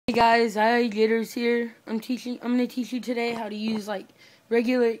Hey guys, Jitters here. I'm gonna teach you today how to use like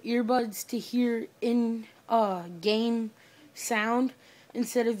regular earbuds to hear in game sound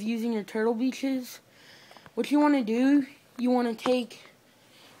instead of using your Turtle Beaches. What you want to do, you want to take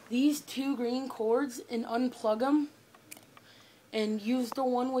these two green cords and unplug them and use the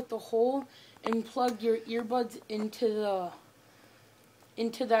one with the hole and plug your earbuds into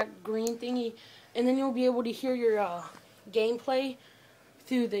that green thingy, and then you'll be able to hear your gameplay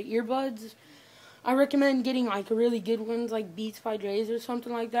through the earbuds. I recommend getting like really good ones like Beats by Dre's or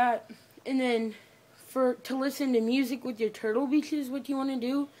something like that. And then to listen to music with your Turtle Beaches, what you want to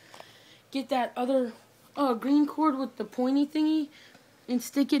do, get that other green cord with the pointy thingy and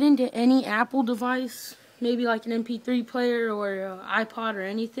stick it into any Apple device, maybe like an MP3 player or iPod or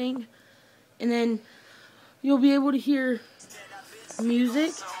anything. And then you'll be able to hear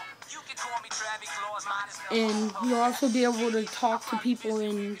music, and you'll also be able to talk to people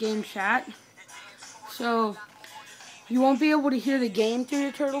in game chat. So you won't be able to hear the game through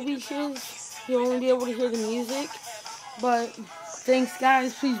your Turtle Beaches. You'll only be able to hear the music. But thanks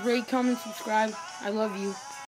guys, please rate, comment, subscribe. I love you.